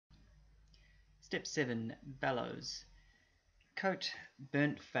Step 7. Bellows. Coat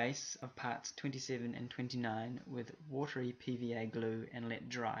burnt face of parts 27 and 29 with watery PVA glue and let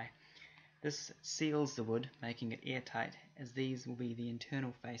dry. This seals the wood, making it airtight, as these will be the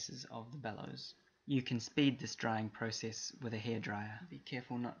internal faces of the bellows. You can speed this drying process with a hairdryer. Be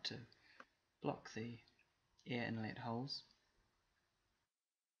careful not to block the air inlet holes.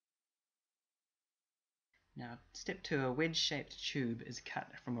 Now, step 2, a wedge-shaped tube is cut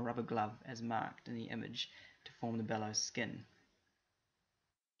from a rubber glove as marked in the image to form the bellows skin.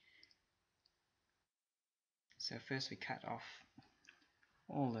 So first we cut off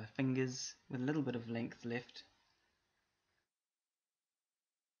all the fingers with a little bit of length left.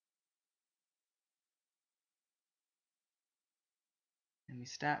 And we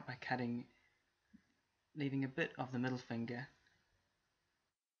start by cutting, leaving a bit of the middle finger.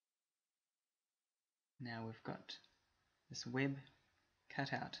 Now we've got this web,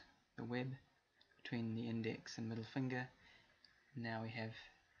 cut out the web between the index and middle finger. Now we have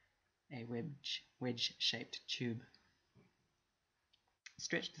a wedge-shaped tube.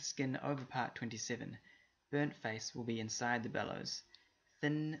 Stretch the skin over part 27. Burnt face will be inside the bellows.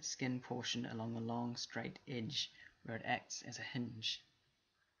 Thin skin portion along the long straight edge where it acts as a hinge.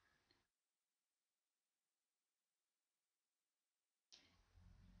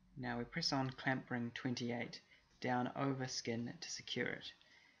 Now we press on clamp ring 28 down over skin to secure it.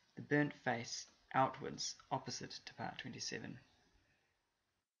 The burnt face outwards opposite to part 27.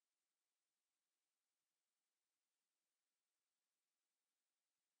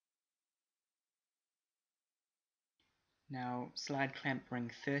 Now slide clamp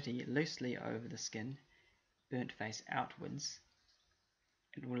ring 30 loosely over the skin, burnt face outwards.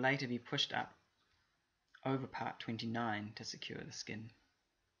 It will later be pushed up over part 29 to secure the skin.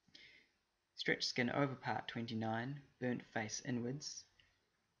 Stretch skin over part 29, burnt face inwards.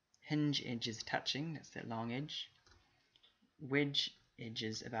 Hinge edges touching, that's that long edge. Wedge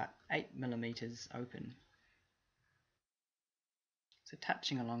edges about 8 mm open. So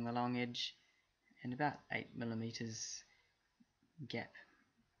touching along the long edge and about 8 mm gap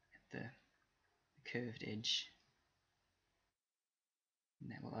at the curved edge. And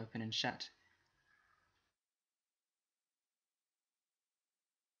that will open and shut.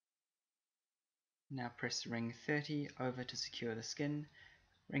 Now press ring 30 over to secure the skin.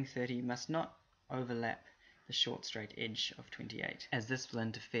 Ring 30 must not overlap the short straight edge of 28, as this will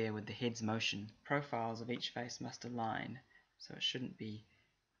interfere with the head's motion. Profiles of each face must align, so it shouldn't be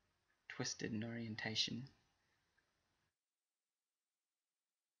twisted in orientation.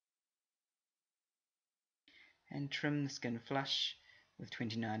 And trim the skin flush with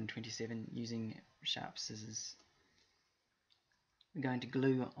 29 and 27 using sharp scissors. We're going to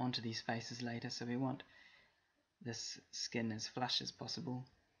glue onto these faces later, so we want this skin as flush as possible.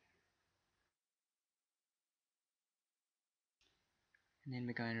 And then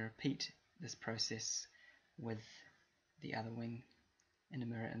we're going to repeat this process with the other wing in a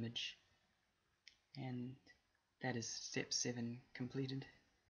mirror image. And that is step 7 completed.